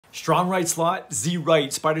Strong right slot, Z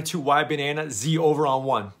right, spider 2, Y banana, Z over on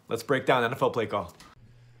 1. Let's break down NFL play call.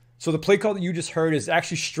 So the play call that you just heard is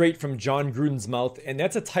actually straight from Jon Gruden's mouth, and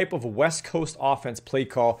that's a type of West Coast offense play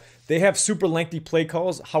call. They have super lengthy play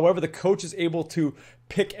calls. However, the coach is able to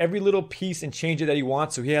pick every little piece and change it that he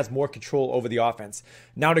wants, so he has more control over the offense.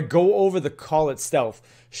 Now to go over the call itself,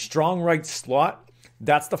 strong right slot,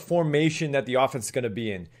 that's the formation that the offense is going to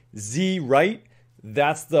be in. Z right,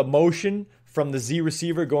 that's the motion from the Z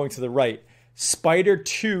receiver going to the right. Spider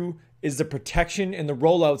 2 is the protection and the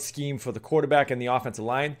rollout scheme for the quarterback and the offensive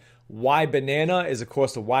line. Y banana is, of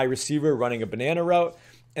course, the Y receiver running a banana route.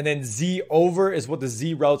 And then Z over is what the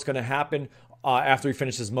Z route's going to happen after he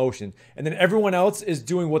finishes motion. And then everyone else is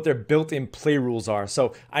doing what their built-in play rules are.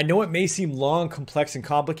 So I know it may seem long, complex, and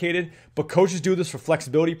complicated, but coaches do this for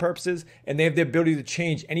flexibility purposes, and they have the ability to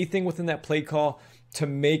change anything within that play call to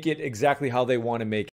make it exactly how they want to make it.